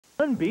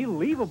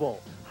Unbelievable!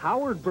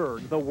 Howard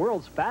Berg, the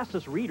world's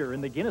fastest reader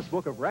in the Guinness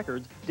Book of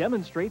Records,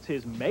 demonstrates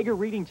his mega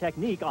reading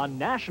technique on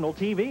national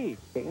TV.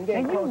 And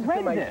you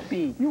read this.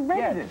 You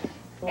read this.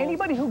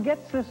 Anybody who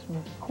gets this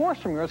course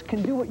from yours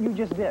can do what you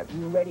just did.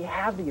 You already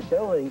have the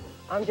ability.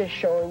 I'm just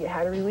showing you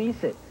how to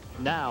release it.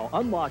 Now,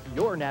 unlock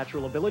your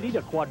natural ability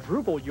to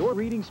quadruple your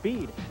reading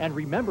speed and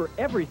remember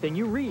everything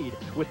you read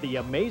with the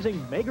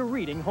amazing Mega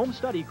Reading Home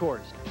Study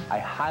course. I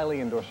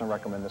highly endorse and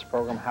recommend this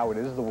program. Howard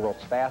is the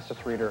world's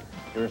fastest reader.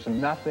 There's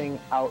nothing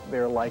out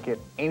there like it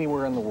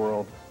anywhere in the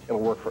world.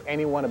 It'll work for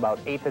anyone about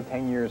 8 to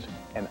 10 years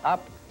and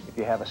up. If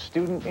you have a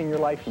student in your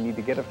life, you need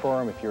to get it for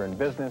them. If you're in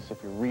business,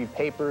 if you read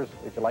papers,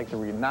 if you like to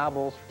read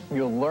novels,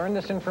 you'll learn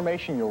this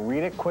information, you'll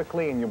read it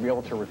quickly, and you'll be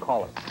able to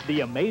recall it.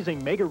 The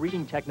amazing Mega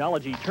Reading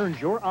technology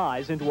turns your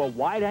eyes into a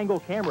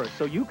wide-angle camera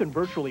so you can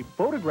virtually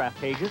photograph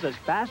pages as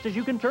fast as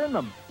you can turn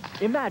them.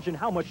 Imagine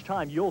how much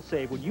time you'll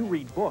save when you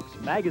read books,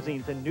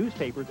 magazines, and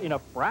newspapers in a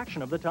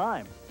fraction of the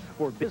time.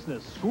 For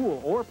business, school,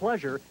 or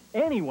pleasure,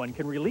 anyone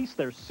can release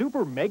their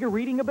super mega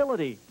reading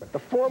ability. The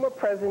former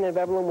president of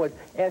Evelyn Wood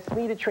asked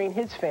me to train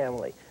his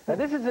family. Now,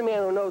 this is a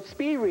man who knows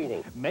speed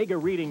reading. Mega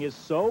reading is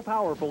so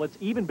powerful, it's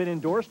even been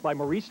endorsed by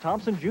Maurice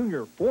Thompson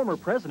Jr., former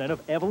president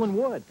of Evelyn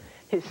Wood.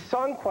 His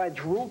son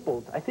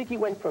quadrupled. I think he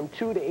went from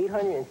 2 to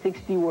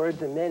 860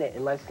 words a minute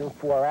in less than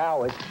 4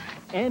 hours.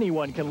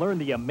 Anyone can learn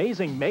the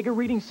amazing mega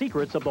reading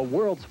secrets of the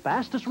world's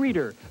fastest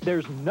reader.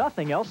 There's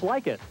nothing else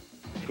like it.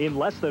 In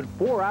less than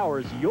 4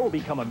 hours, you'll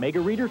become a mega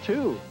reader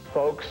too.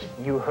 Folks,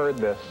 you heard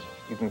this.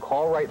 You can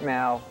call right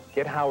now,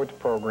 get Howard's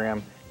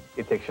program.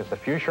 It takes just a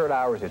few short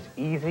hours. It's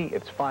easy,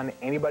 it's fun,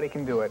 anybody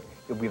can do it.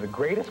 You'll be the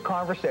greatest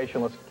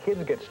conversationalist.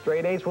 Kids get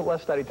straight A's with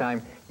less study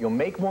time. You'll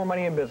make more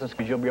money in business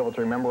because you'll be able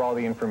to remember all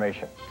the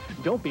information.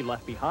 Don't be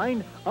left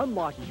behind.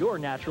 Unlock your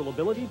natural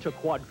ability to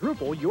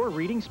quadruple your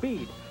reading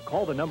speed.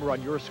 Call the number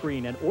on your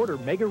screen and order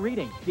Mega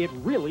Reading. It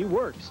really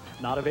works.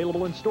 Not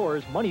available in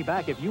stores. Money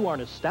back if you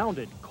aren't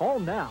astounded. Call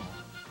now.